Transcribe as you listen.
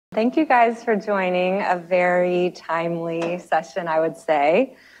Thank you guys for joining a very timely session, I would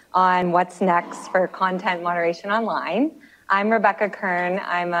say, on what's next for content moderation online. I'm Rebecca Kern.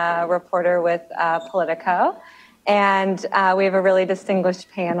 I'm a reporter with Politico, and we have a really distinguished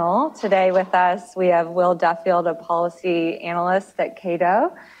panel. Today with us, we have Will Duffield, a policy analyst at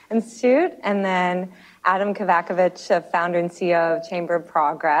CATO Institute, and then Adam Kovacevich, a founder and CEO of Chamber of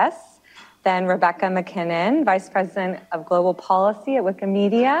Progres. Then Rebecca MacKinnon, Vice President of Global Policy at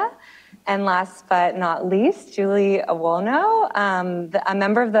Wikimedia. And last but not least, Julie Owono, a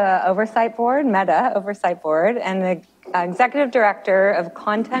member of the Oversight Board, Meta Oversight Board, and the Executive Director of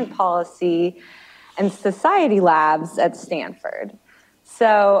Content Policy and Society Labs at Stanford.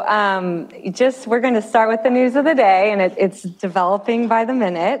 So we're going to start with the news of the day, and it's developing by the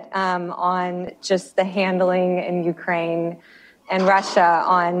minute on just the handling in Ukraine and Russia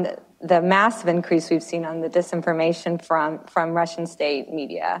on the massive increase we've seen on the disinformation from Russian state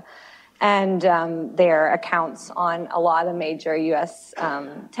media and their accounts on a lot of major U.S.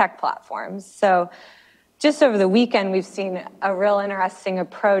 tech platforms. So just over the weekend, we've seen a real interesting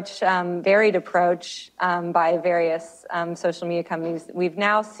approach, varied approach by various social media companies. We've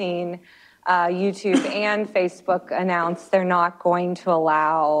now seen YouTube and Facebook announce they're not going to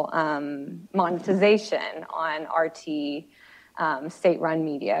allow monetization on RT state-run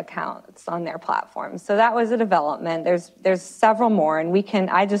media accounts on their platforms. So that was a development. There's several more, and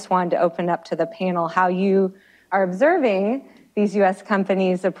I just wanted to open up to the panel how you are observing these U.S.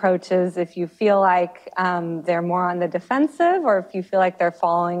 companies' approaches, if you feel like they're more on the defensive or if you feel like they're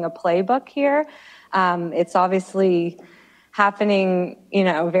following a playbook here. It's obviously happening,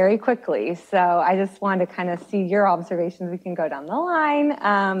 very quickly. So I just wanted to kind of see your observations. We can go down the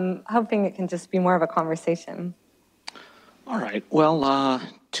line, hoping it can just be more of a conversation. All right. Well,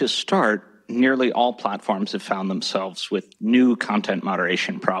 to start, nearly all platforms have found themselves with new content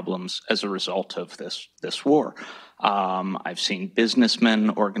moderation problems as a result of this war. I've seen businessmen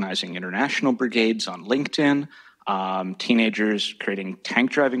organizing international brigades on LinkedIn, teenagers creating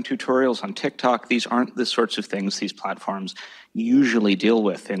tank driving tutorials on TikTok. These aren't the sorts of things these platforms usually deal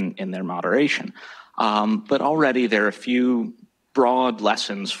with in their moderation. But already there are a few broad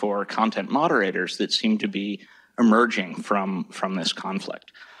lessons for content moderators that seem to be emerging from this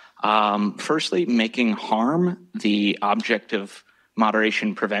conflict. Firstly, making harm the object of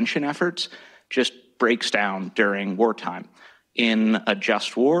moderation prevention efforts just breaks down during wartime. In a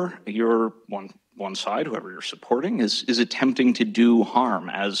just war, you're one side, whoever you're supporting, is attempting to do harm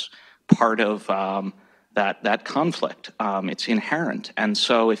as part of that conflict. It's inherent. And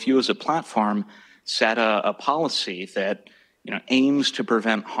so if you as a platform set a policy that aims to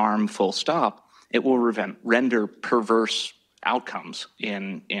prevent harm full stop, it will render perverse outcomes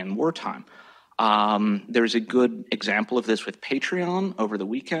in wartime. There's a good example of this with Patreon. Over the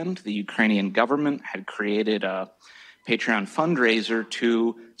weekend, the Ukrainian government had created a Patreon fundraiser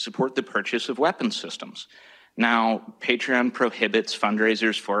to support the purchase of weapons systems. Now, Patreon prohibits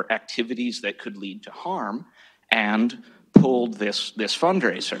fundraisers for activities that could lead to harm and pulled this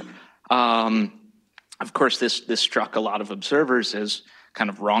fundraiser. Of course, this struck a lot of observers as kind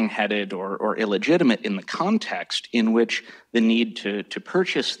of wrong-headed or illegitimate in the context in which the need to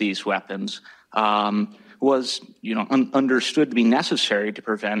purchase these weapons was understood to be necessary to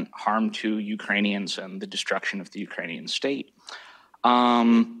prevent harm to Ukrainians and the destruction of the Ukrainian state.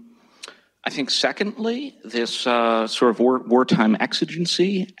 I think secondly, this sort of wartime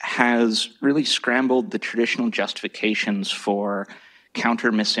exigency has really scrambled the traditional justifications for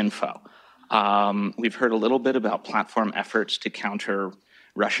counter-misinfo. We've heard a little bit about platform efforts to counter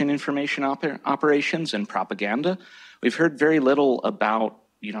Russian information operations and propaganda. We've heard very little about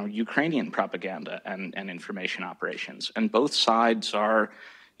Ukrainian propaganda and information operations. And both sides are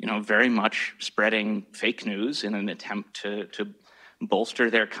very much spreading fake news in an attempt to bolster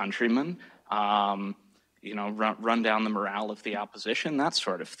their countrymen, run down the morale of the opposition, that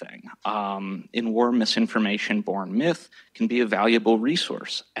sort of thing. In war, misinformation-born myth can be a valuable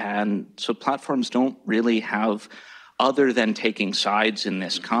resource. And so platforms don't really have, other than taking sides in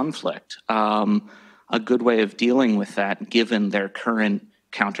this conflict, a good way of dealing with that given their current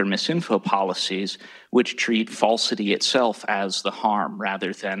counter-misinfo policies, which treat falsity itself as the harm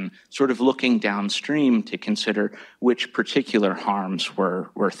rather than sort of looking downstream to consider which particular harms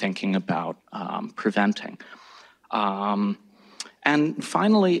we're thinking about preventing. And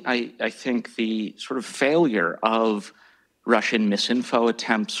finally, I think the sort of failure of Russian misinfo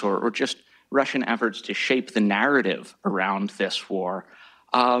attempts or just Russian efforts to shape the narrative around this war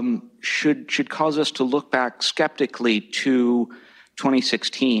should cause us to look back skeptically to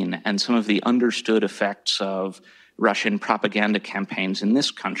 2016 and some of the understood effects of Russian propaganda campaigns in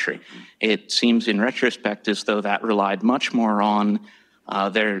this country. It seems in retrospect as though that relied much more on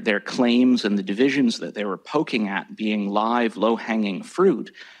their claims and the divisions that they were poking at being live, low-hanging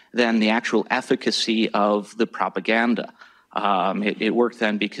fruit than the actual efficacy of the propaganda. It worked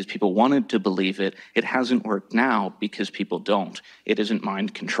then because people wanted to believe it. It hasn't worked now because people don't. It isn't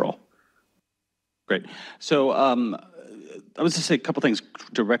mind control. Great. So I was to say a couple things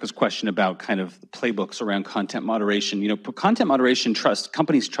to Rebecca's question about kind of playbooks around content moderation. You know, content moderation trust,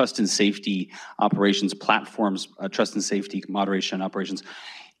 companies' trust and safety operations, platforms, trust and safety moderation operations,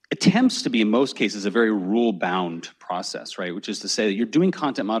 attempts to be, in most cases, a very rule-bound process, right? Which is to say that you're doing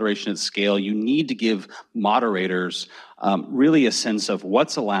content moderation at scale. You need to give moderators really a sense of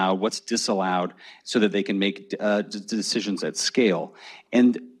what's allowed, what's disallowed, so that they can make decisions at scale.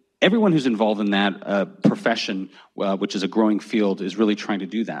 And everyone who's involved in that profession, which is a growing field, is really trying to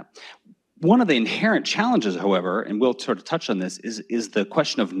do that. One of the inherent challenges, however, and we'll sort of touch on this, is the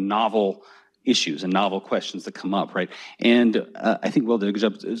question of novel issues and novel questions that come up, right? And I think Will did a good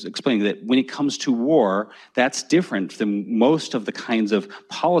job explaining that when it comes to war, that's different than most of the kinds of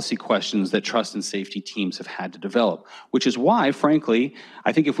policy questions that trust and safety teams have had to develop, which is why, frankly,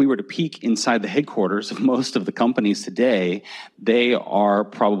 I think if we were to peek inside the headquarters of most of the companies today, they are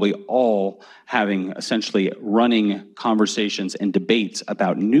probably all having essentially running conversations and debates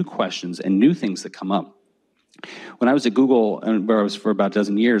about new questions and new things that come up. When I was at Google, where I was for about a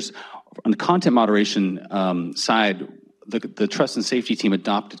dozen years, on the content moderation side, the trust and safety team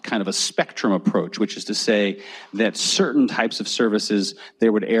adopted kind of a spectrum approach, which is to say that certain types of services, they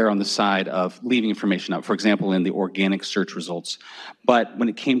would err on the side of leaving information out, for example, in the organic search results. But when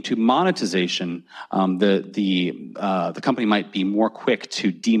it came to monetization, the company might be more quick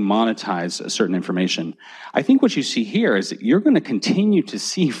to demonetize certain information. I think what you see here is that you're going to continue to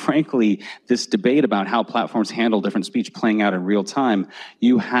see, frankly, this debate about how platforms handle different speech playing out in real time.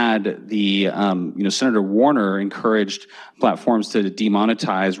 You had the, Senator Warner encouraged platforms to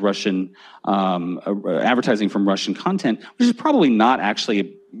demonetize Russian advertising from Russian content, which is probably not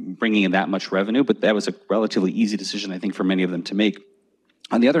actually bringing in that much revenue, but that was a relatively easy decision, I think, for many of them to make.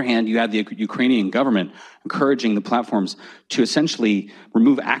 On the other hand, you had the Ukrainian government encouraging the platforms to essentially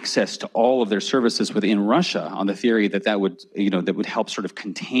remove access to all of their services within Russia on the theory that that would help sort of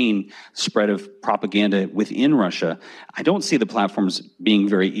contain spread of propaganda within Russia. I don't see the platforms being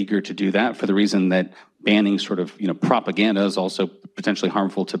very eager to do that for the reason that banning sort of, propaganda is also potentially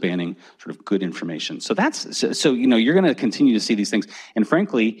harmful to banning sort of good information. So you're going to continue to see these things. And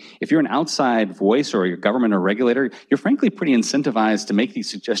frankly, if you're an outside voice or your government or regulator, you're frankly pretty incentivized to make these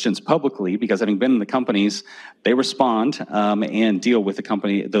suggestions publicly because having been in the companies, they respond and deal with the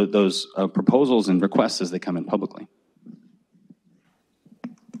company, those proposals and requests as they come in publicly.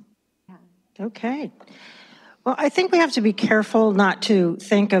 Okay. Well, I think we have to be careful not to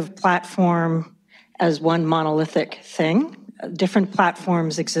think of platform as one monolithic thing. Different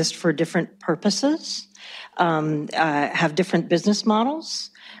platforms exist for different purposes, have different business models.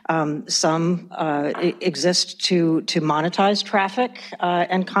 Some exist to monetize traffic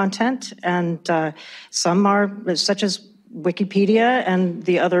and content, and some are, such as Wikipedia and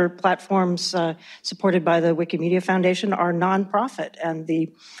the other platforms supported by the Wikimedia Foundation, are nonprofit, and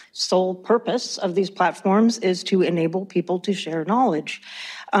the sole purpose of these platforms is to enable people to share knowledge.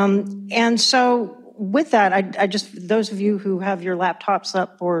 And so with that, I just, those of you who have your laptops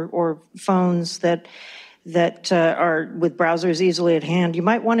up or phones that are with browsers easily at hand, you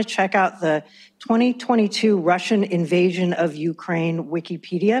might want to check out the 2022 Russian Invasion of Ukraine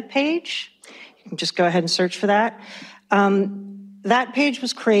Wikipedia page. You can just go ahead and search for that. That page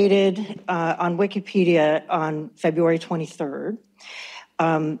was created on Wikipedia on February 23rd.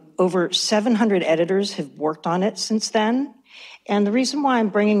 Over 700 editors have worked on it since then. And the reason why I'm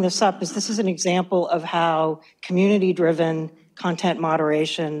bringing this up is this is an example of how community-driven content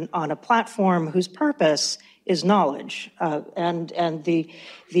moderation on a platform whose purpose is knowledge. And the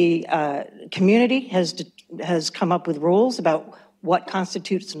community has come up with rules about what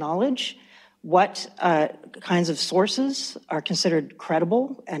constitutes knowledge, what kinds of sources are considered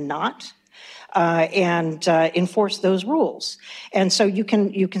credible and not, and enforce those rules. And so you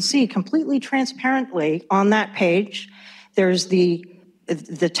can see completely transparently on that page, there's the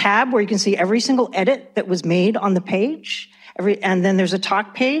tab where you can see every single edit that was made on the page. And then there's a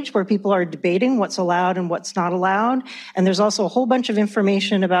talk page where people are debating what's allowed and what's not allowed. And there's also a whole bunch of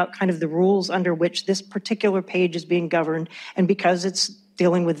information about kind of the rules under which this particular page is being governed. And because it's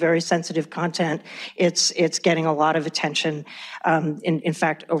dealing with very sensitive content, it's getting a lot of attention. In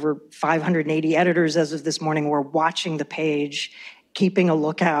fact, over 580 editors as of this morning were watching the page keeping a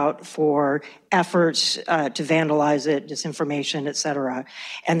lookout for efforts to vandalize it, disinformation, et cetera.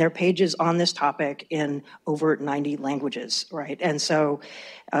 And there are pages on this topic in over 90 languages, right? And so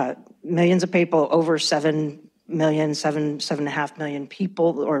millions of people, over 7.5 million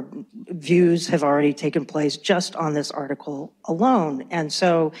people or views have already taken place just on this article alone. And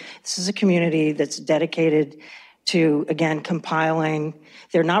so this is a community that's dedicated to, again, compiling.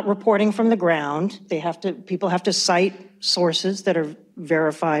 They're not reporting from the ground. People have to cite sources that are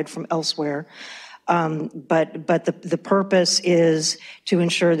verified from elsewhere. But the purpose is to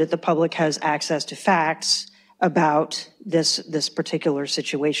ensure that the public has access to facts about this particular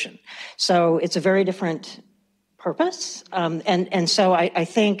situation. So it's a very different purpose. And so I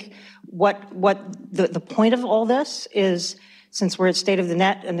think what the point of all this is, since we're at State of the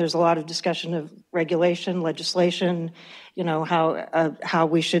Net and there's a lot of discussion of regulation, legislation, how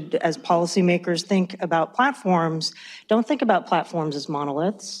we should, as policymakers, think about platforms. Don't think about platforms as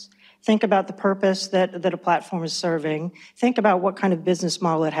monoliths. Think about the purpose that a platform is serving. Think about what kind of business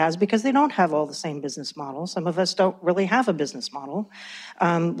model it has, because they don't have all the same business models. Some of us don't really have a business model.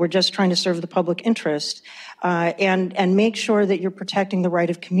 We're just trying to serve the public interest, and make sure that you're protecting the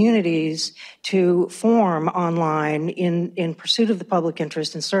right of communities to form online in pursuit of the public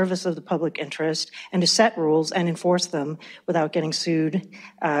interest, in service of the public interest, and to set rules and enforce them without getting sued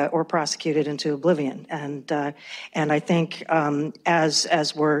or prosecuted into oblivion. And I think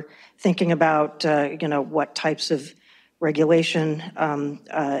as we're thinking about what types of regulation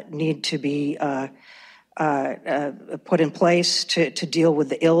need to be put in place to deal with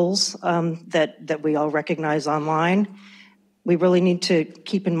the ills that we all recognize online, we really need to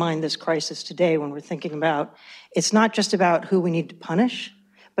keep in mind this crisis today when we're thinking about, it's not just about who we need to punish,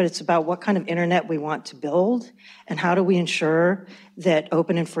 but it's about what kind of internet we want to build, and how do we ensure that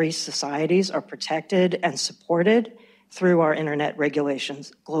open and free societies are protected and supported through our internet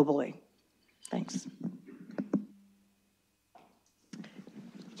regulations globally. Thanks.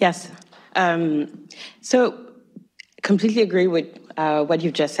 Yes. So completely agree with what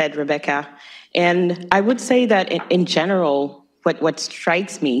you've just said, Rebecca. And I would say that in general, what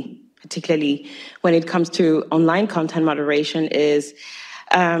strikes me, particularly when it comes to online content moderation, is,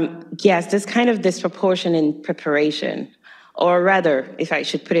 yes, this kind of disproportion in preparation, or rather, if I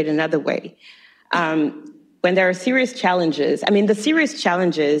should put it another way, when there are serious challenges, the serious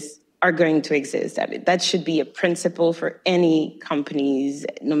challenges are going to exist. That should be a principle for any companies,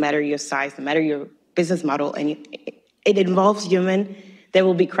 no matter your size, no matter your business model, and it involves human, there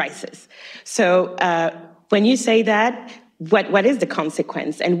will be crisis. So when you say that, what is the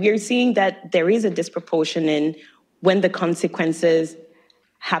consequence? And we're seeing that there is a disproportion in when the consequences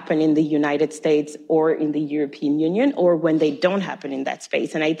happen in the United States or in the European Union, or when they don't happen in that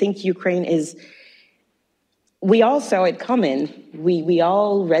space. And I think Ukraine is, we all saw it coming. We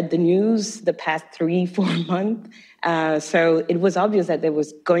all read the news the past 3-4 months. So it was obvious that there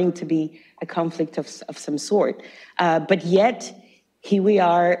was going to be a conflict of some sort. But yet, here we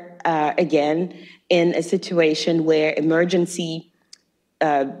are again in a situation where emergency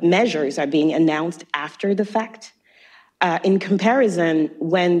measures are being announced after the fact. In comparison,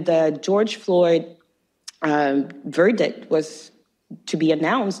 when the George Floyd verdict was to be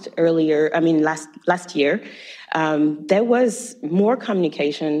announced earlier, last year, there was more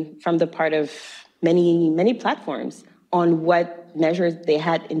communication from the part of many platforms on what measures they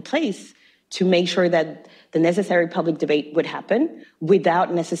had in place to make sure that the necessary public debate would happen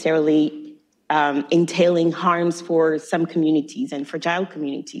without necessarily entailing harms for some communities and fragile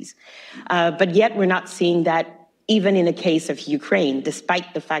communities. But yet we're not seeing that even in a case of Ukraine,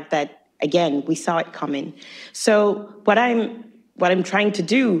 despite the fact that, again, we saw it coming. So what I'm trying to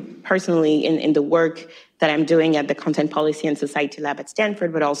do personally in the work that I'm doing at the Content Policy and Society Lab at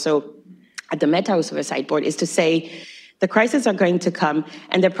Stanford, but also at the Meta Oversight Board, is to say the crises are going to come,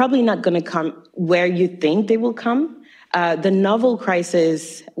 and they're probably not going to come where you think they will come. The novel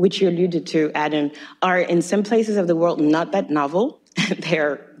crises, which you alluded to, Adam, are in some places of the world not that novel.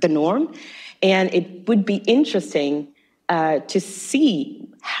 They're the norm. And it would be interesting to see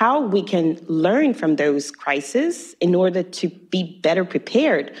how we can learn from those crises in order to be better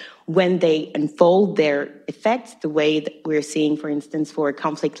prepared when they unfold their effects, the way that we're seeing, for instance, for a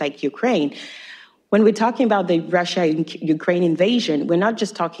conflict like Ukraine. When we're talking about the Russia-Ukraine invasion, we're not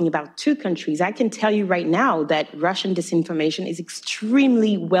just talking about two countries. I can tell you right now that Russian disinformation is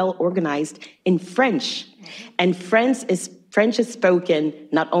extremely well organized in French. And French is spoken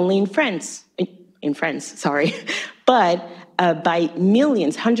not only in France, but by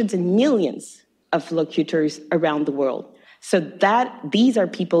millions, hundreds and millions of locutors around the world. So that these are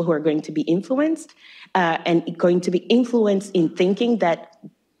people who are going to be influenced and going to be influenced in thinking that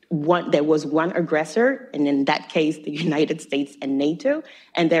there was one aggressor, and in that case, the United States and NATO,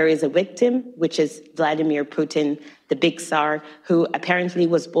 and there is a victim, which is Vladimir Putin, the big Tsar, who apparently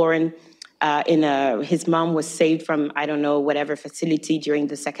was born his mom was saved from, I don't know, whatever facility during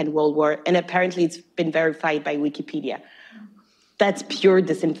the Second World War, and apparently it's been verified by Wikipedia. That's pure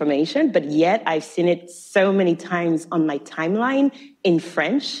disinformation, but yet I've seen it so many times on my timeline in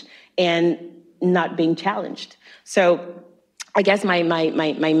French and not being challenged. So I guess my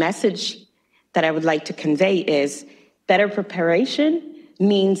message that I would like to convey is better preparation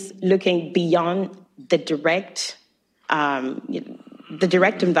means looking beyond the direct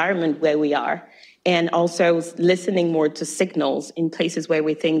environment where we are, and also listening more to signals in places where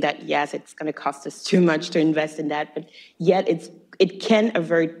we think that, yes, it's going to cost us too much to invest in that, but yet it can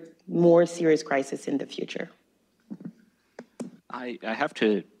avert more serious crisis in the future. I have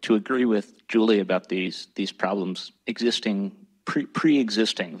to agree with Julie about these problems existing,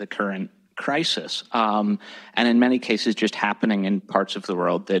 pre-existing the current crisis, and in many cases just happening in parts of the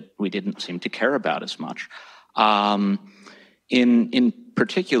world that we didn't seem to care about as much. In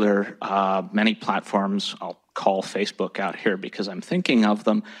particular, many platforms, I'll call Facebook out here because I'm thinking of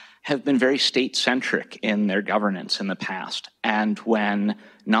them, have been very state-centric in their governance in the past. And when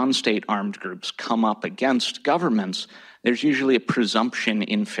non-state armed groups come up against governments, there's usually a presumption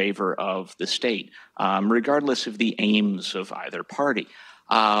in favor of the state, regardless of the aims of either party.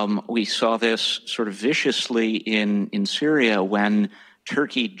 We saw this sort of viciously in Syria when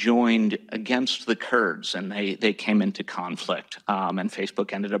Turkey joined against the Kurds and they came into conflict, and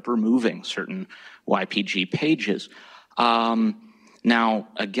Facebook ended up removing certain YPG pages. Now,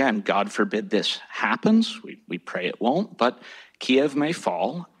 again, God forbid this happens. We pray it won't, but Kiev may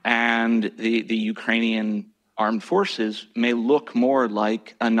fall and the Ukrainian armed forces may look more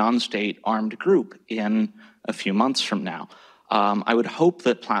like a non-state armed group in a few months from now. I would hope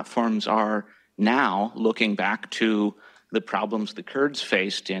that platforms are now looking back to the problems the Kurds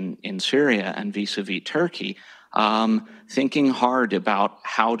faced in Syria and vis-a-vis Turkey, thinking hard about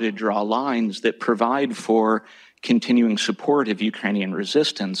how to draw lines that provide for continuing support of Ukrainian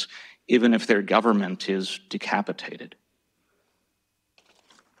resistance, even if their government is decapitated.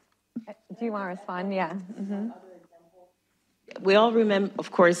 Do you want to respond? Yeah. Mm-hmm. We all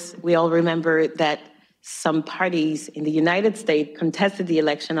remember that some parties in the United States contested the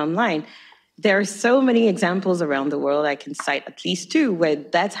election online. There are so many examples around the world. I can cite at least two where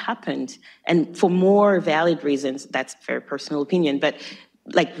that's happened, and for more valid reasons. That's a very personal opinion, but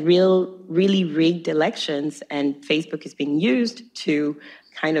like really rigged elections, and Facebook is being used to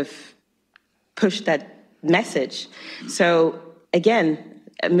kind of push that message. So again,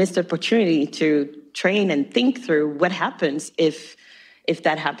 a missed opportunity to train and think through what happens if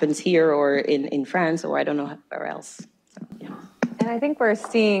that happens here or in France or I don't know where else. So, yeah. And I think we're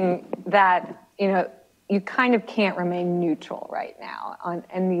seeing that, you kind of can't remain neutral right now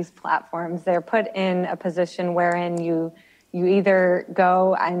in these platforms. They're put in a position wherein you either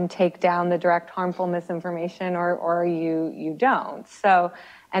go and take down the direct harmful misinformation or you don't. So,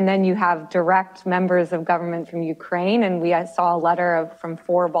 and then you have direct members of government from Ukraine, and we saw a letter from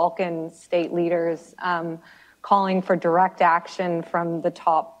 4 Balkan state leaders calling for direct action from the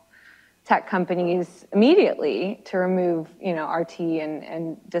top tech companies immediately to remove, RT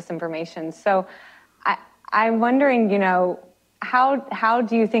and disinformation. So I'm wondering, how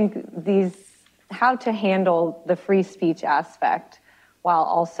do you think how to handle the free speech aspect while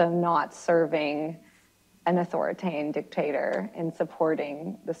also not serving an authoritarian dictator in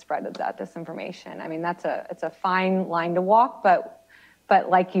supporting the spread of that disinformation? I mean, it's a fine line to walk, but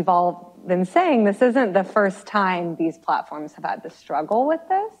like you've all been saying, this isn't the first time these platforms have had to struggle with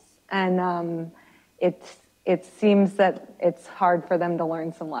this, and it seems that it's hard for them to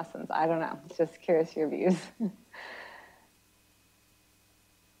learn some lessons. I don't know. Just curious your views.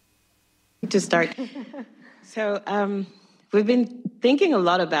 To start. So we've been thinking a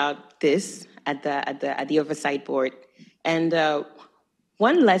lot about this at the oversight board, and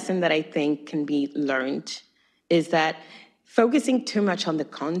one lesson that I think can be learned is that focusing too much on the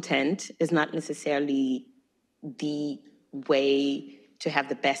content is not necessarily the way to have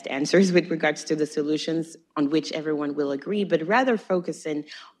the best answers with regards to the solutions on which everyone will agree, but rather focusing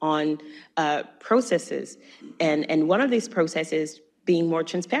on processes. And one of these processes being more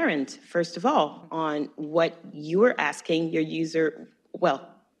transparent, first of all, on what you are asking your user, well,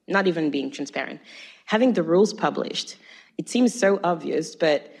 not even being transparent, having the rules published. It seems so obvious,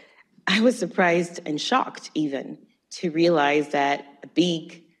 but I was surprised and shocked even to realize that a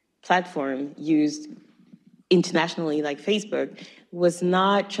big platform used internationally, like Facebook, was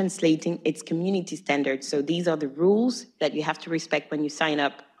not translating its community standards. So these are the rules that you have to respect when you sign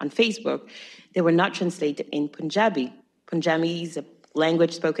up on Facebook. They were not translated in Punjabi. Punjabi is a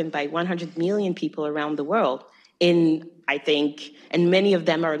language spoken by 100 million people around the world. I think, and many of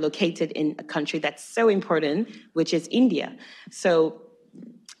them are located in a country that's so important, which is India. So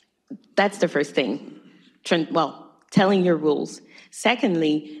that's the first thing. Telling your rules.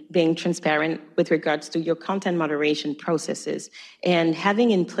 Secondly, being transparent with regards to your content moderation processes and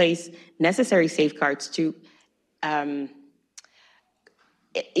having in place necessary safeguards to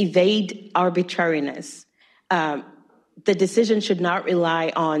evade arbitrariness. The decision should not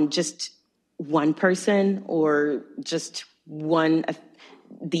rely on just one person or just one of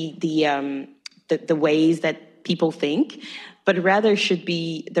the ways that people think, but rather should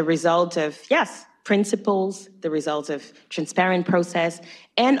be the result of, yes, principles, the result of transparent process,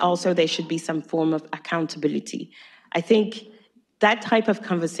 and also there should be some form of accountability. I think that type of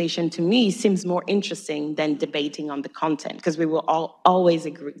conversation to me seems more interesting than debating on the content, because we will always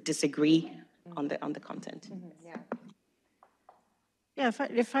disagree on the content. Mm-hmm. Yeah. Yeah,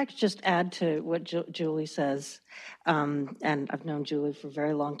 if I could just add to what Julie says, and I've known Julie for a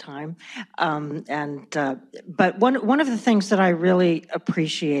very long time, but one of the things that I really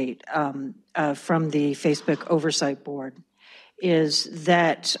appreciate from the Facebook Oversight Board is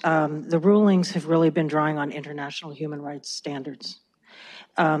that the rulings have really been drawing on international human rights standards.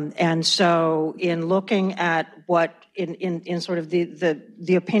 And so in looking at what, in sort of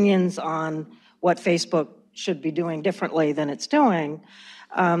the opinions on what Facebook should be doing differently than it's doing,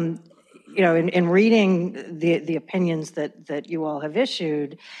 in reading the opinions that you all have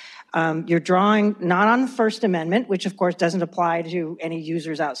issued, you're drawing not on the First Amendment, which of course doesn't apply to any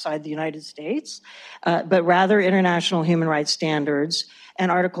users outside the United States, but rather international human rights standards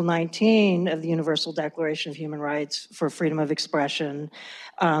and Article 19 of the Universal Declaration of Human Rights for freedom of expression,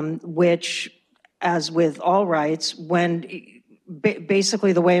 which, as with all rights,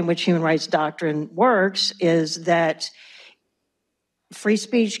 basically the way in which human rights doctrine works is that free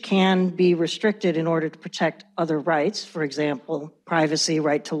speech can be restricted in order to protect other rights, for example, privacy,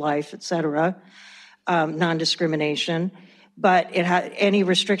 right to life, et cetera, non-discrimination, but any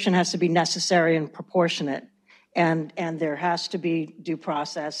restriction has to be necessary and proportionate, and there has to be due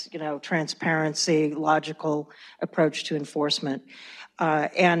process, transparency, logical approach to enforcement.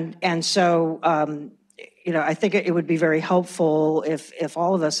 So I think it would be very helpful if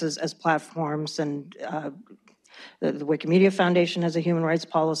all of us as platforms, and the Wikimedia Foundation has a human rights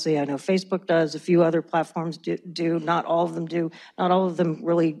policy. I know Facebook does. A few other platforms do. Not all of them do. Not all of them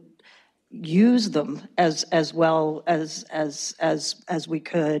really use them as well as we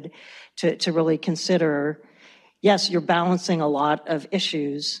could to really consider. Yes, you're balancing a lot of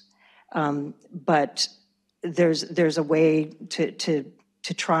issues, but there's a way to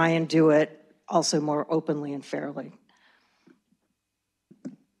try and do it also more openly and fairly.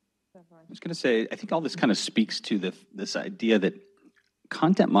 I was going to say, I think all this kind of speaks to this idea that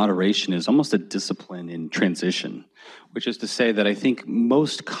content moderation is almost a discipline in transition, which is to say that I think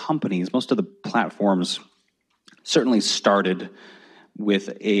most companies, most of the platforms certainly started with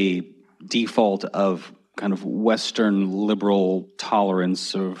a default of kind of Western liberal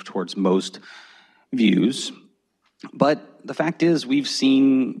tolerance towards most views. But the fact is, we've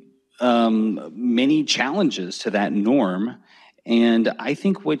seen many challenges to that norm. And I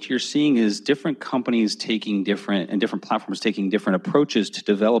think what you're seeing is different companies taking different platforms taking different approaches to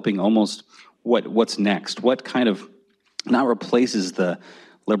developing almost what's next, what kind of not replaces the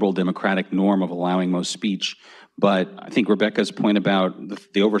liberal democratic norm of allowing most speech. But I think Rebecca's point about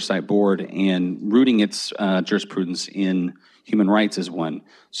the Oversight Board and rooting its jurisprudence in human rights is one.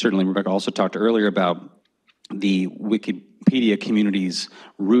 Certainly, Rebecca also talked earlier about the Wikipedia community's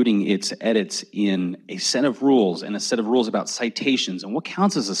rooting its edits in a set of rules and a set of rules about citations and what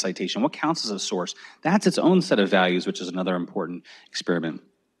counts as a citation, what counts as a source. That's its own set of values, which is another important experiment.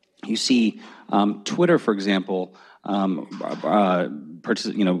 You see Twitter, for example,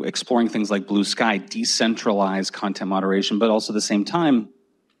 exploring things like Blue Sky, decentralized content moderation, but also at the same time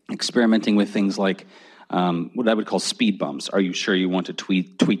experimenting with things like what I would call speed bumps. Are you sure you want to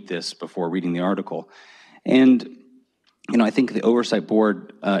tweet this before reading the article? And I think the Oversight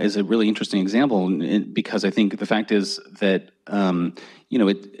Board is a really interesting example because I think the fact is that some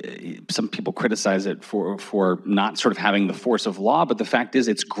people criticize it for not sort of having the force of law, but the fact is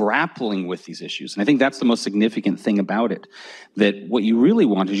it's grappling with these issues. And I think that's the most significant thing about it, that what you really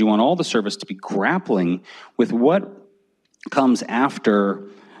want is you want all the service to be grappling with what comes after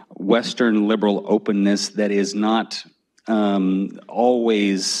Western liberal openness that is not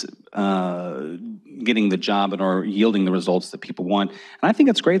always getting the job or yielding the results that people want. And I think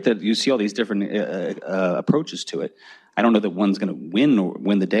it's great that you see all these different approaches to it. I don't know that one's going to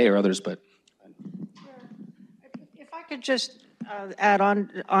win the day or others, but. If I could just add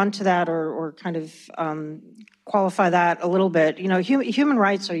on to that or kind of qualify that a little bit, you know, human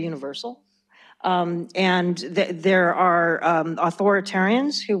rights are universal. And there are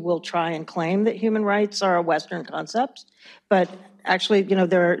authoritarians who will try and claim that human rights are a Western concept, but actually, you know,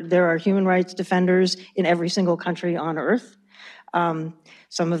 there are human rights defenders in every single country on earth.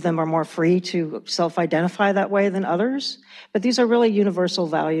 Some of them are more free to self-identify that way than others, but these are really universal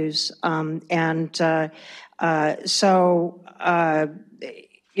values.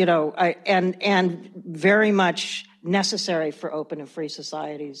 You know, and very much necessary for open and free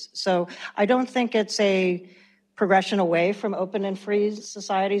societies. So I don't think it's a progression away from open and free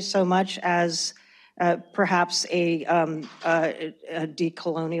societies so much as perhaps a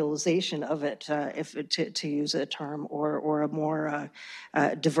decolonialization of it, to use a term, or a more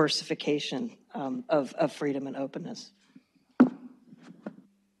diversification of freedom and openness.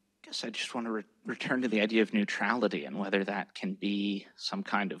 I just want to return to the idea of neutrality and whether that can be some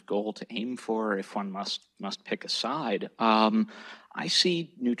kind of goal to aim for if one must pick a side. I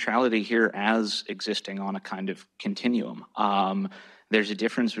see neutrality here as existing on a kind of continuum. There's a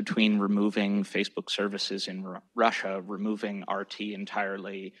difference between removing Facebook services in Russia, removing RT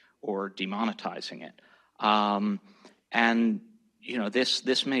entirely, or demonetizing it. And you know,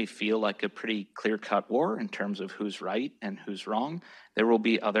 this may feel like a pretty clear-cut war in terms of who's right and who's wrong. There will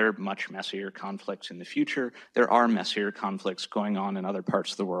be other much messier conflicts in the future. There are messier conflicts going on in other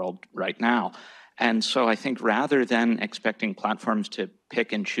parts of the world right now. And so I think rather than expecting platforms to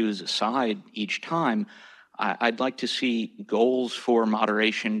pick and choose a side each time, I'd like to see goals for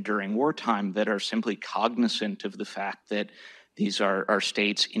moderation during wartime that are simply cognizant of the fact that these are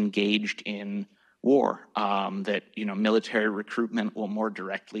states engaged in war, that, you know, military recruitment will more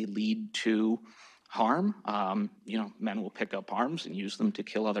directly lead to harm. You know, men will pick up arms and use them to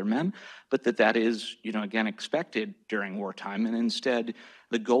kill other men, but that is, you know, again, expected during wartime. And instead,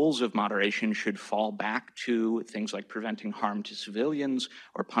 the goals of moderation should fall back to things like preventing harm to civilians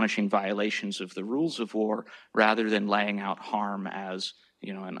or punishing violations of the rules of war, rather than laying out harm as,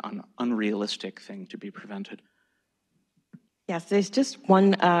 you know, an unrealistic thing to be prevented. Yes, there's just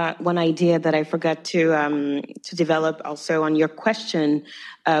one idea that I forgot to develop also on your question,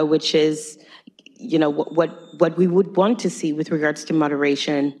 which is, you know, what we would want to see with regards to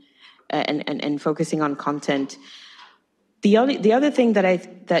moderation and focusing on content. The other thing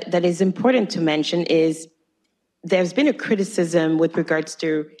that is important to mention is there's been a criticism with regards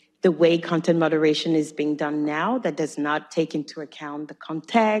to the way content moderation is being done now that does not take into account the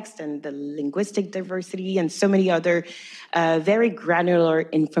context and the linguistic diversity and so many other very granular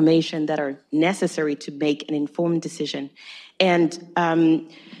information that are necessary to make an informed decision. And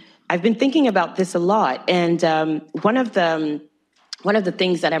I've been thinking about this a lot. And one of the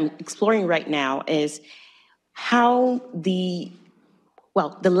things that I'm exploring right now is how the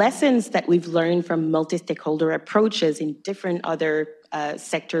lessons that we've learned from multi-stakeholder approaches in different other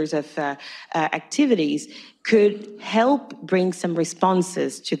sectors of activities could help bring some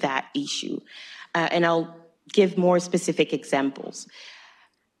responses to that issue. And I'll give more specific examples.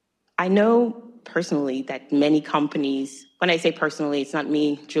 I know personally that many companies, when I say personally, it's not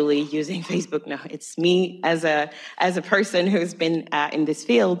me, Julie, using Facebook, no, it's me as a person who's been in this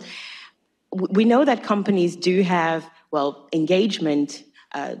field. We know that companies do have, engagement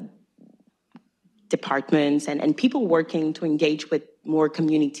departments and people working to engage with more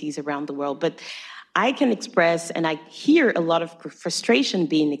communities around the world. But I can express, and I hear a lot of frustration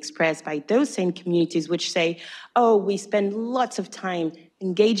being expressed by those same communities which say, oh, we spend lots of time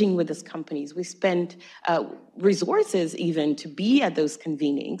engaging with these companies. We spend resources even to be at those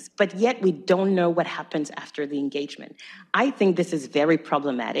convenings, but yet we don't know what happens after the engagement. I think this is very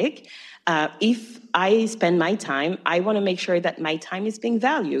problematic. If I spend my time, I want to make sure that my time is being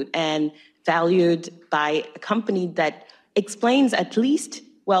valued, and valued by a company that explains at least,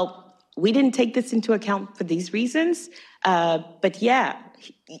 we didn't take this into account for these reasons, but yeah,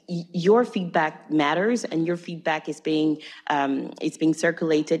 your feedback matters, and your feedback is being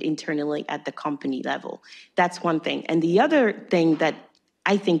circulated internally at the company level. That's one thing. And the other thing that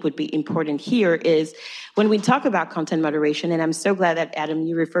I think would be important here is when we talk about content moderation, and I'm so glad that, Adam,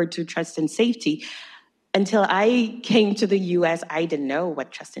 you referred to trust and safety. Until I came to the US, I didn't know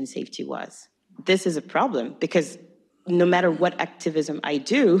what trust and safety was. This is a problem because no matter what activism I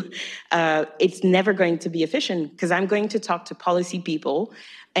do, it's never going to be efficient because I'm going to talk to policy people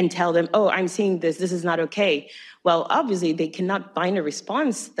and tell them, oh, I'm seeing this is not okay. Well, obviously they cannot find a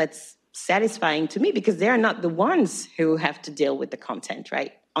response that's satisfying to me because they're not the ones who have to deal with the content,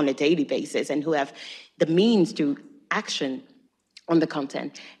 right, on a daily basis and who have the means to action on the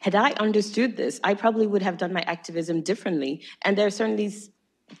content. Had I understood this, I probably would have done my activism differently. And there are certainly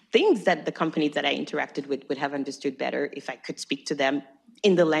things that the companies that I interacted with would have understood better if I could speak to them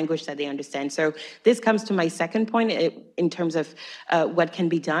in the language that they understand. So this comes to my second point in terms of what can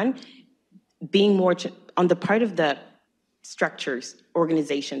be done, being more on the part of the structures,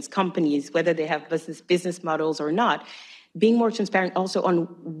 organizations, companies, whether they have business models or not, being more transparent also on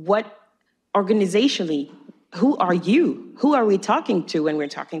what organizationally, who are you? Who are we talking to when we're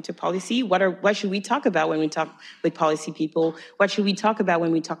talking to policy? What should we talk about when we talk with policy people? What should we talk about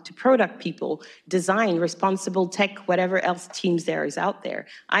when we talk to product people, design, responsible tech, whatever else teams there is out there?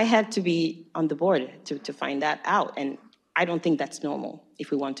 I had to be on the board to find that out. And I don't think that's normal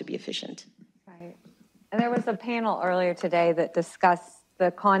if we want to be efficient. Right. And there was a panel earlier today that discussed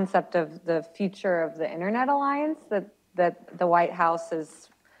the concept of the future of the Internet Alliance that the White House is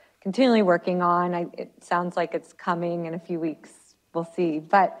continually working on. It sounds like it's coming in a few weeks. We'll see.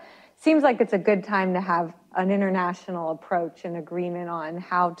 But it seems like it's a good time to have an international approach and agreement on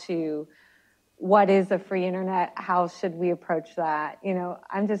what is a free internet? How should we approach that?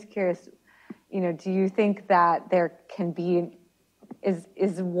 I'm just curious, do you think that there can be,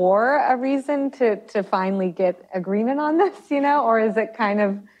 is war a reason to finally get agreement on this, or is it kind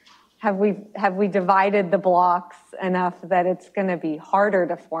of, have we divided the blocks enough that it's going to be harder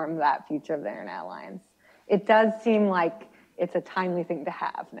to form that future of the Internet Alliance? It does seem like it's a timely thing to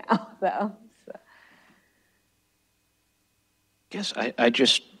have now, though. So. Yes, I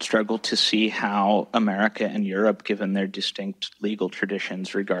just struggle to see how America and Europe, given their distinct legal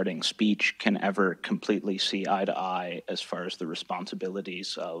traditions regarding speech, can ever completely see eye to eye as far as the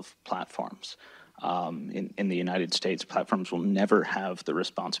responsibilities of platforms. In the United States, platforms will never have the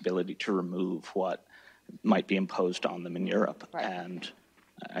responsibility to remove what might be imposed on them in Europe. Right. And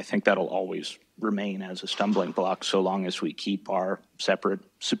I think that'll always remain as a stumbling block so long as we keep our separate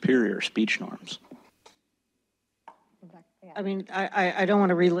superior speech norms. I mean, I don't want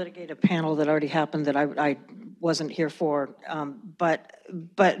to relitigate a panel that already happened that I wasn't here for, but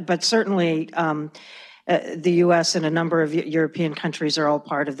certainly the U.S. and a number of European countries are all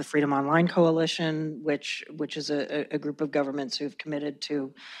part of the Freedom Online Coalition, which is a group of governments who have committed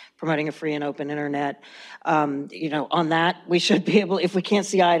to promoting a free and open internet. On that, we should be able, if we can't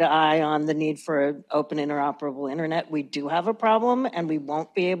see eye to eye on the need for an open interoperable internet, we do have a problem, and we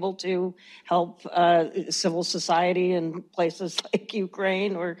won't be able to help civil society in places like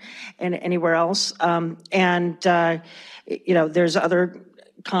Ukraine or anywhere else. There's other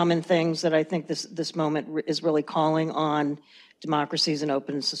common things that I think this moment is really calling on democracies and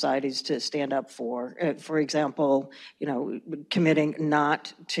open societies to stand up for. For example, committing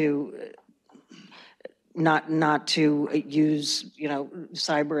not to use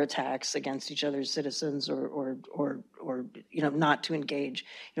cyber attacks against each other's citizens or not to engage.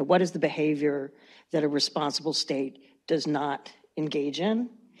 What is the behavior that a responsible state does not engage in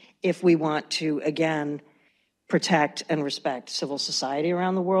if we want to, again, protect and respect civil society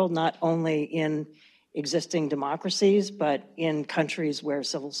around the world, not only in existing democracies, but in countries where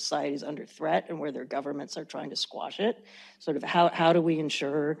civil society is under threat and where their governments are trying to squash it. Sort of how do we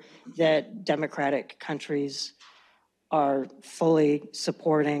ensure that democratic countries are fully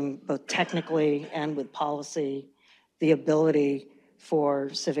supporting, both technically and with policy, the ability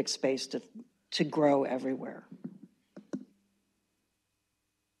for civic space to grow everywhere?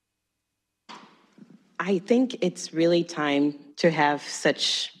 I think it's really time to have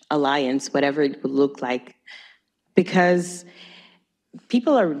such alliance, whatever it would look like, because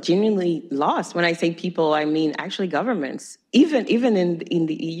people are genuinely lost. When I say people, I mean actually governments. Even in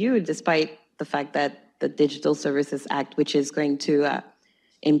the EU, despite the fact that the Digital Services Act, which is going to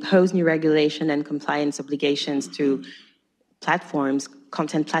impose new regulation and compliance obligations to platforms,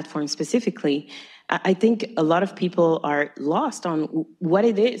 content platforms specifically, I think a lot of people are lost on what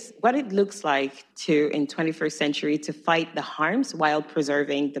it is, what it looks like in 21st century to fight the harms while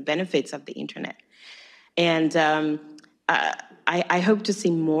preserving the benefits of the internet. And I hope to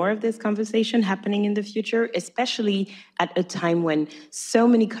see more of this conversation happening in the future, especially at a time when so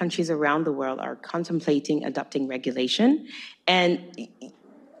many countries around the world are contemplating adopting regulation. And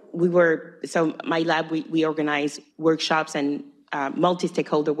my lab, we organize workshops and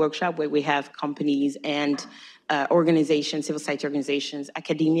multi-stakeholder workshop where we have companies and organizations, civil society organizations,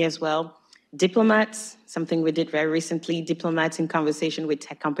 academia as well, diplomats, something we did very recently, diplomats in conversation with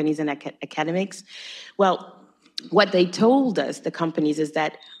tech companies and academics. Well, what they told us, the companies, is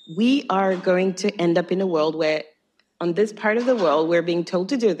that we are going to end up in a world where on this part of the world, we're being told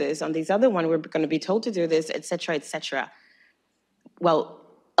to do this. On this other one, we're going to be told to do this, et cetera, et cetera. Well,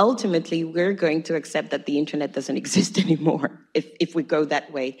 ultimately, we're going to accept that the internet doesn't exist anymore if we go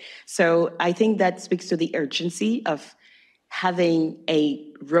that way. So I think that speaks to the urgency of having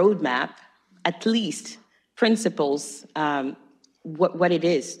a roadmap, at least principles, what it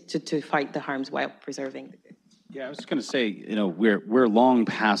is to fight the harms while preserving. Yeah, I was just going to say, you know, we're long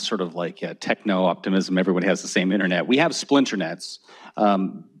past sort of like techno optimism. Everybody has the same internet. We have splinternets.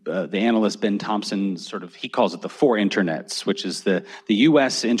 The analyst Ben Thompson he calls it the four internets, which is the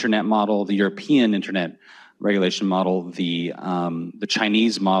U.S. internet model, the European internet regulation model, the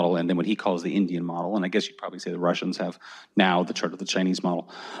Chinese model, and then what he calls the Indian model. And I guess you'd probably say the Russians have now the chart of the Chinese model.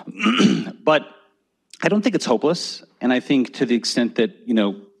 But I don't think it's hopeless. And I think to the extent that, you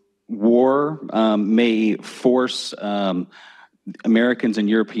know, war may force Americans and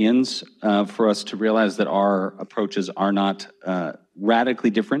Europeans for us to realize that our approaches are not radically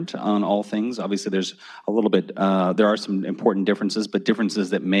different on all things. Obviously, there's a little bit, there are some important differences, but differences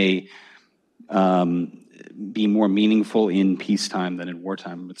that may be more meaningful in peacetime than in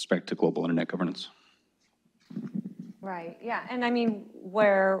wartime with respect to global internet governance. Right, yeah, and I mean,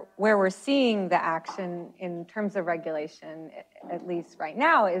 where we're seeing the action in terms of regulation, at least right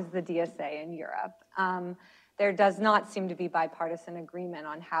now, is the DSA in Europe. There does not seem to be bipartisan agreement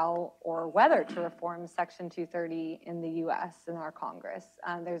on how or whether to reform Section 230 in the US in our Congress.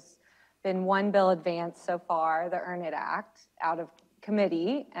 There's been one bill advanced so far, the Earn It Act, out of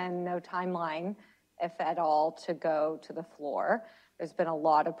committee, and no timeline, if at all, to go to the floor. There's been a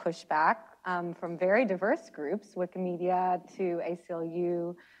lot of pushback from very diverse groups, Wikimedia to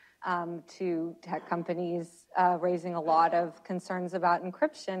ACLU, to tech companies, raising a lot of concerns about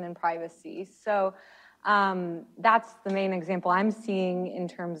encryption and privacy. So that's the main example I'm seeing in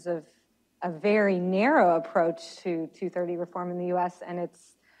terms of a very narrow approach to 230 reform in the US, and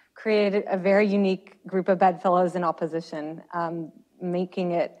it's created a very unique group of bedfellows in opposition,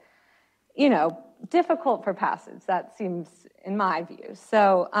 making it, you know, difficult for passage. That seems, in my view.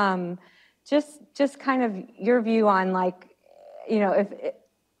 So just kind of your view on, like, you know,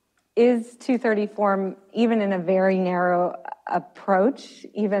 is 230 form, even in a very narrow approach,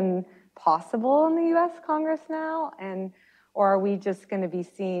 even possible in the U.S. Congress now? Or are we just going to be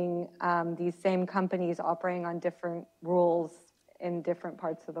seeing these same companies operating on different rules in different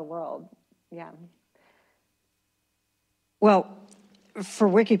parts of the world? Yeah. Well, for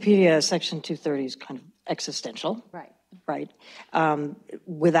Wikipedia, Section 230 is kind of existential. Right. Right.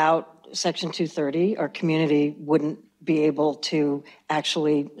 Without Section 230, our community wouldn't be able to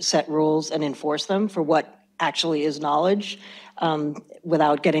actually set rules and enforce them for what actually is knowledge,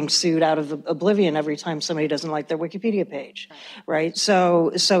 without getting sued out of oblivion every time somebody doesn't like their Wikipedia page, right?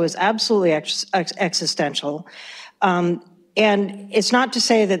 So it's absolutely existential. And it's not to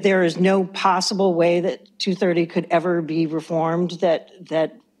say that there is no possible way that 230 could ever be reformed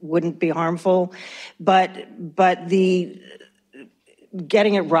that wouldn't be harmful, but the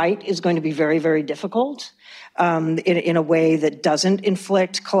getting it right is going to be very, very difficult in a way that doesn't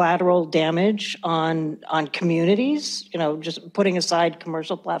inflict collateral damage on communities, you know, just putting aside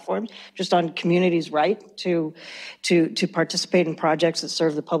commercial platforms, just on communities' right to participate in projects that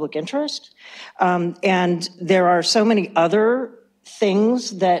serve the public interest. And there are so many other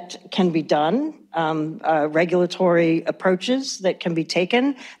things that can be done, regulatory approaches that can be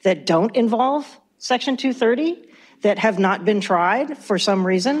taken that don't involve Section 230, that have not been tried for some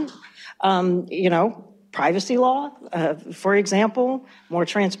reason. You know, privacy law, for example, more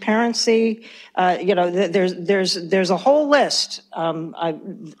transparency. You know, there's a whole list.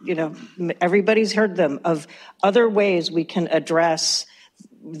 You know, everybody's heard them, of other ways we can address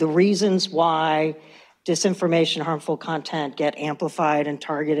the reasons why disinformation, harmful content get amplified and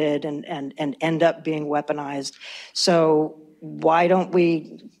targeted and end up being weaponized. So why don't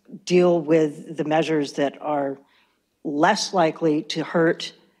we deal with the measures that are less likely to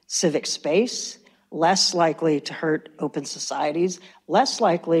hurt civic space, less likely to hurt open societies, less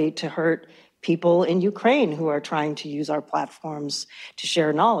likely to hurt people in Ukraine who are trying to use our platforms to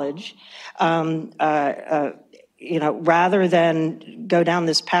share knowledge, you know, rather than go down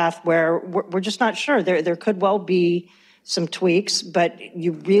this path where we're just not sure. There could well be some tweaks, but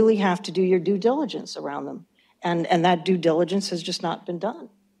you really have to do your due diligence around them. And that due diligence has just not been done.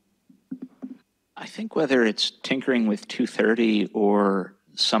 I think whether it's tinkering with 230 or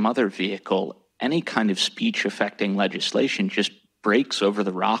some other vehicle, any kind of speech affecting legislation just breaks over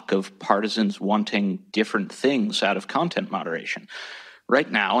the rock of partisans wanting different things out of content moderation. Right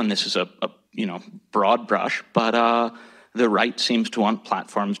now, and this is a you know, broad brush, but The right seems to want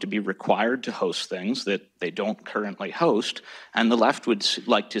platforms to be required to host things that they don't currently host, and the left would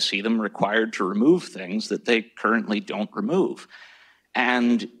like to see them required to remove things that they currently don't remove.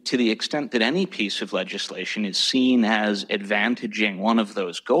 And to the extent that any piece of legislation is seen as advantaging one of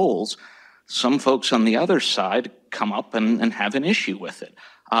those goals, some folks on the other side come up and have an issue with it.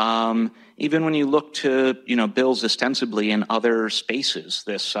 Even when you look to, bills ostensibly in other spaces,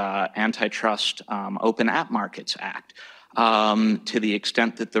 this antitrust Open App Markets Act, to the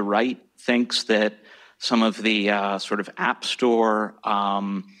extent that the right thinks that some of the sort of App Store,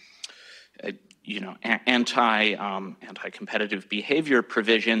 anti-competitive behavior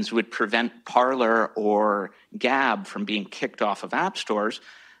provisions would prevent Parler or Gab from being kicked off of app stores,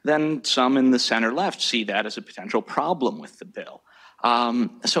 then some in the center left see that as a potential problem with the bill.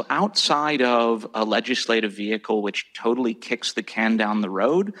 So outside of a legislative vehicle which totally kicks the can down the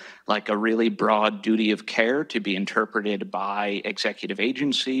road, like a really broad duty of care to be interpreted by executive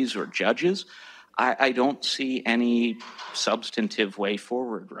agencies or judges, I don't see any substantive way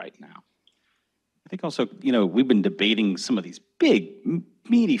forward right now. I think also, we've been debating some of these big,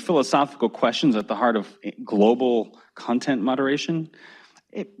 meaty philosophical questions at the heart of global content moderation.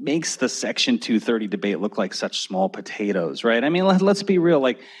 It makes the Section 230 debate look like such small potatoes, right? I mean, let's be real.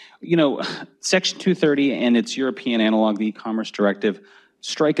 Section 230 and its European analog, the e-commerce directive,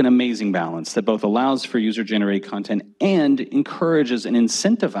 strike an amazing balance that both allows for user-generated content and encourages and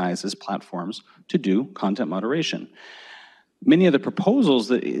incentivizes platforms to do content moderation. Many of the proposals,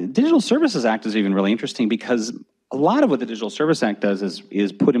 the Digital Services Act is even really interesting because a lot of what the Digital Services Act does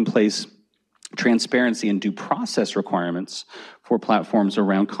is put in place transparency and due process requirements for platforms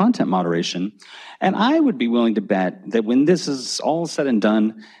around content moderation. And I would be willing to bet that when this is all said and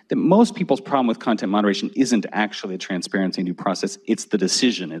done, that most people's problem with content moderation isn't actually the transparency and due process, it's the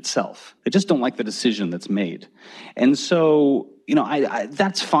decision itself. They just don't like the decision that's made. And so,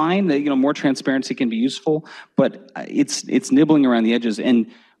 that's fine, that, more transparency can be useful, but it's nibbling around the edges.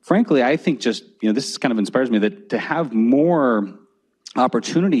 And frankly, I think just, this kind of inspires me that to have more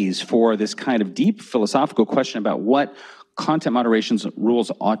opportunities for this kind of deep philosophical question about what content moderation's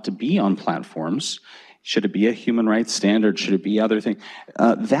rules ought to be on platforms. Should it be a human rights standard? Should it be other things?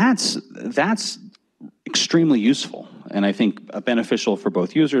 That's extremely useful, and I think beneficial for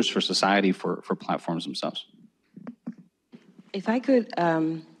both users, for society, for platforms themselves. If I could,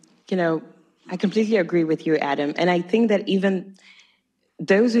 I completely agree with you, Adam, and I think that even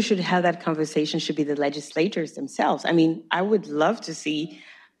those who should have that conversation should be the legislators themselves. I mean, I would love to see,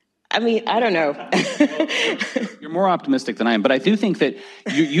 I don't know. You're more optimistic than I am, but I do think that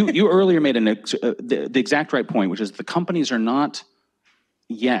you earlier made the exact right point, which is the companies are not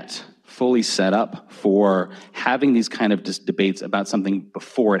yet fully set up for having these kind of debates about something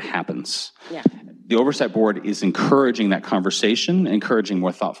before it happens. Yeah. The Oversight Board is encouraging that conversation, encouraging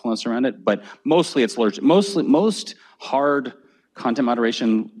more thoughtfulness around it, but mostly most hard content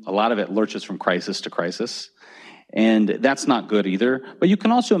moderation, a lot of it lurches from crisis to crisis, and that's not good either. But you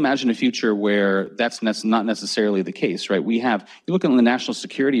can also imagine a future where that's not necessarily the case, right? You look at the national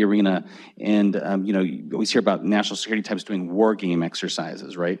security arena, and you always hear about national security types doing war game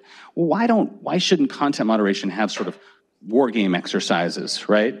exercises, right? Well, why shouldn't content moderation have sort of war game exercises,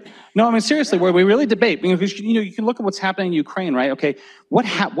 right? No, seriously, where we really debate, because you can look at what's happening in Ukraine, right? Okay,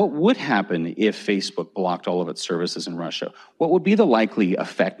 what would happen if Facebook blocked all of its services in Russia? What would be the likely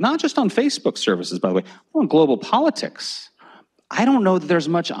effect, not just on Facebook services, by the way, on global politics? I don't know that there's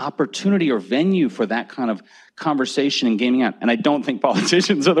much opportunity or venue for that kind of conversation and gaming out, and I don't think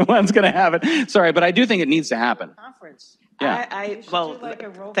politicians are the ones going to have it. Sorry, but I do think it needs to happen. Conference. Yeah.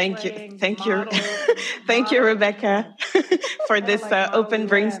 Thank you, Rebecca, for this open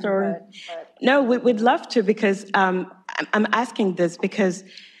brainstorm. No, we'd love to, because I'm asking this because,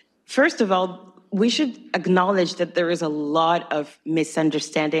 first of all, we should acknowledge that there is a lot of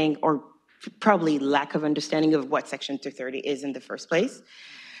misunderstanding or probably lack of understanding of what Section 230 is in the first place.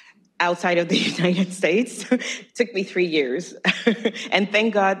 Outside of the United States, it took me 3 years. And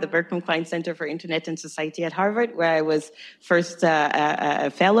thank God the Berkman Klein Center for Internet and Society at Harvard, where I was first a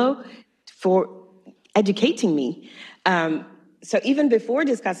fellow, for educating me. So even before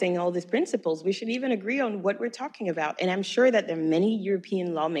discussing all these principles, we should even agree on what we're talking about. And I'm sure that there are many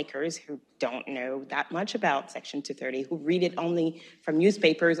European lawmakers who don't know that much about Section 230, who read it only from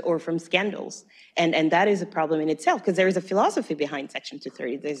newspapers or from scandals. And that is a problem in itself, because there is a philosophy behind Section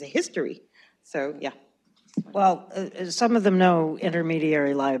 230. There's a history. So, yeah. Well, some of them know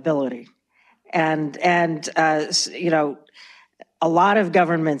intermediary liability. And a lot of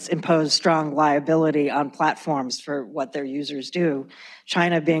governments impose strong liability on platforms for what their users do.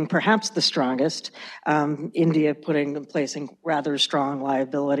 China being perhaps the strongest, India placing rather strong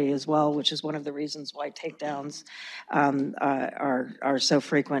liability as well, which is one of the reasons why takedowns are so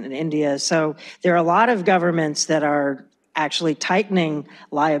frequent in India. So there are a lot of governments that are actually tightening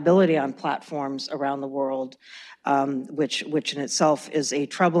liability on platforms around the world, which in itself is a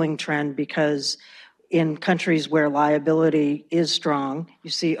troubling trend, because in countries where liability is strong, you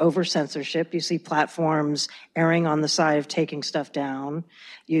see over-censorship, you see platforms erring on the side of taking stuff down,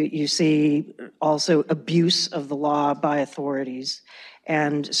 you see also abuse of the law by authorities.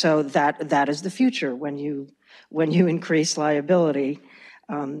 And so that is the future when you increase liability,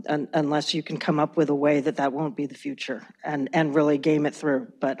 unless you can come up with a way that won't be the future and really game it through.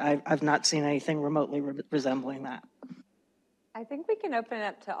 But I've not seen anything remotely resembling that. I think we can open it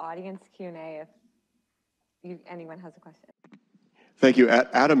up to audience Q&A if anyone has a question. Thank you.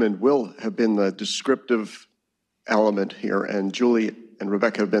 Adam and Will have been the descriptive element here, and Julie and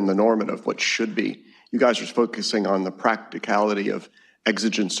Rebecca have been the normative, what should be. You guys are focusing on the practicality of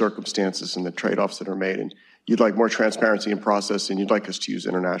exigent circumstances and the trade-offs that are made, and you'd like more transparency in process, and you'd like us to use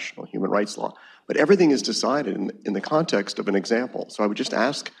international human rights law. But everything is decided in the context of an example. So I would just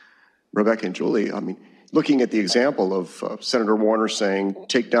ask Rebecca and Julie, I mean, looking at the example of Senator Warner saying,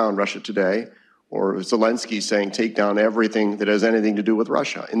 take down Russia Today, or Zelensky saying, take down everything that has anything to do with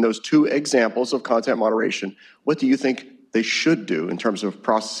Russia. In those two examples of content moderation, what do you think they should do in terms of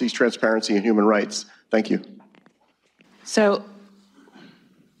processes, transparency, and human rights? Thank you. So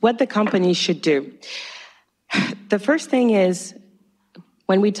what the companies should do. The first thing is,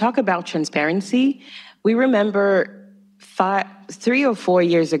 when we talk about transparency, we remember 3 or 4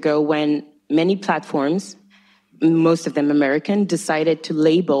 years ago when many platforms, most of them American, decided to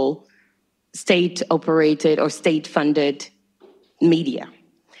label state-operated or state-funded media.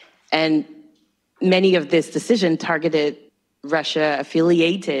 And many of this decision targeted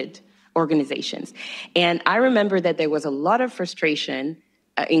Russia-affiliated organizations. And I remember that there was a lot of frustration,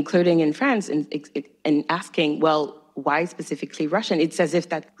 including in France, in asking, well, why specifically Russian? It's as if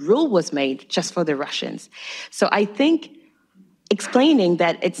that rule was made just for the Russians. So I think explaining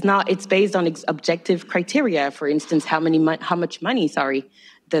that it's based on objective criteria, for instance, how much money,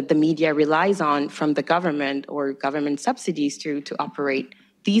 the media relies on from the government or government subsidies to operate.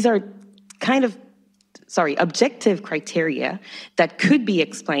 These are kind of, objective criteria that could be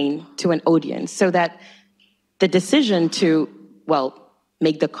explained to an audience so that the decision to,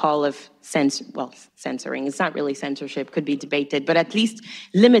 make the call of censoring, it's not really censorship, could be debated, but at least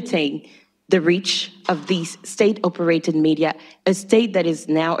limiting the reach of these state-operated media, a state that is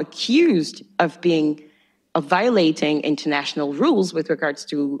now accused of violating international rules with regards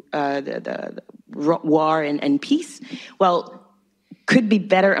to the war and peace, could be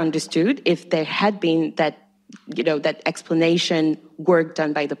better understood if there had been that explanation work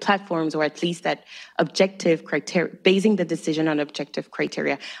done by the platforms, or at least that objective criteria, basing the decision on objective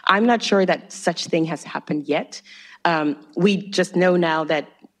criteria. I'm not sure that such thing has happened yet. We just know now that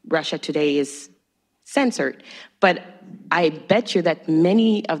Russia Today is censored, but I bet you that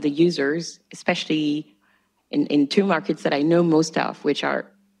many of the users, especially in two markets that I know most of, which are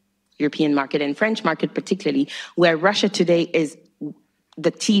European market and French market particularly, where Russia Today is,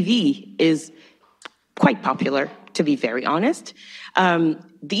 the TV is quite popular, to be very honest.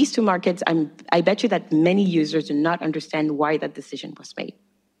 These two markets, I bet you that many users do not understand why that decision was made.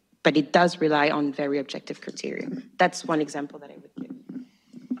 But it does rely on very objective criteria. That's one example that I would give.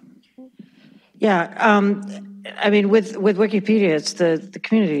 Yeah, with Wikipedia, it's the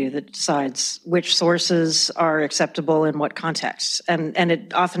community that decides which sources are acceptable in what contexts, and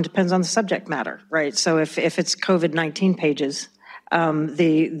it often depends on the subject matter, right? So if it's COVID-19 pages,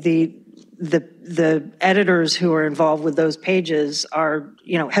 the editors who are involved with those pages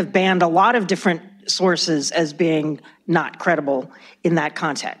have banned a lot of different sources as being not credible in that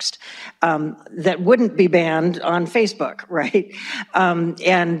context, that wouldn't be banned on Facebook, right?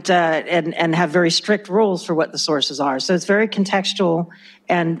 And have very strict rules for what the sources are. So it's very contextual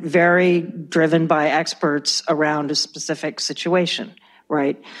and very driven by experts around a specific situation,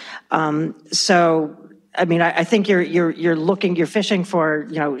 right? I think you're fishing for,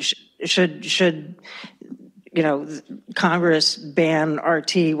 should Congress ban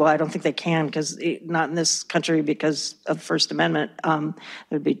RT? Well, I don't think they can, because not in this country because of First Amendment. It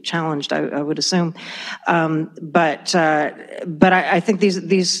would be challenged, I would assume. But I think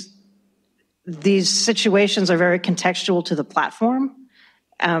these situations are very contextual to the platform,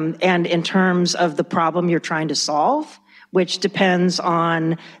 and in terms of the problem you're trying to solve, which depends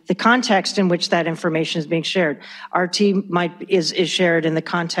on the context in which that information is being shared. RT is shared in the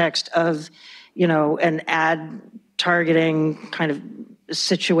context of, an ad targeting kind of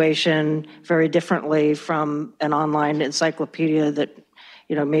situation very differently from an online encyclopedia that,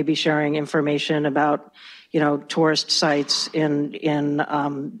 may be sharing information about, tourist sites in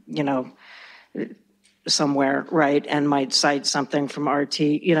somewhere, right, and might cite something from RT,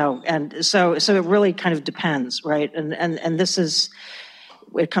 and so it really kind of depends, right, and this is,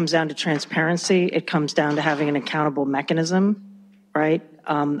 it comes down to transparency, it comes down to having an accountable mechanism, right.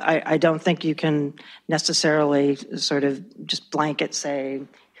 I don't think you can necessarily sort of just blanket say,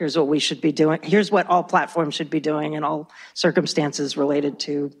 here's what we should be doing, here's what all platforms should be doing in all circumstances related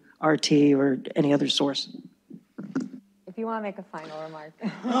to RT or any other source. If you want to make a final remark.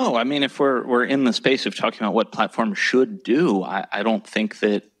 No, I mean, if we're in the space of talking about what platforms should do, I don't think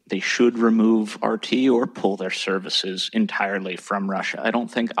that they should remove RT or pull their services entirely from Russia. I don't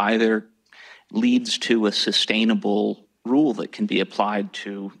think either leads to a sustainable rule that can be applied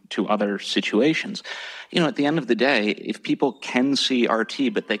to other situations. At the end of the day, if people can see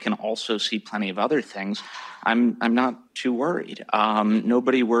RT, but they can also see plenty of other things, I'm not too worried.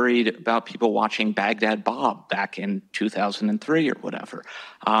 Nobody worried about people watching Baghdad Bob back in 2003 or whatever.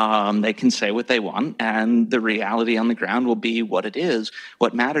 They can say what they want, and the reality on the ground will be what it is.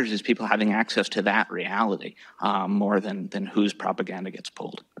 What matters is people having access to that reality more than whose propaganda gets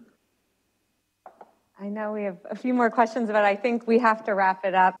pulled. I know we have a few more questions, but I think we have to wrap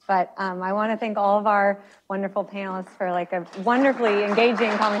it up. But I want to thank all of our wonderful panelists for a wonderfully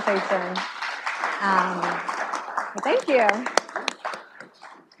engaging conversation. Thank you.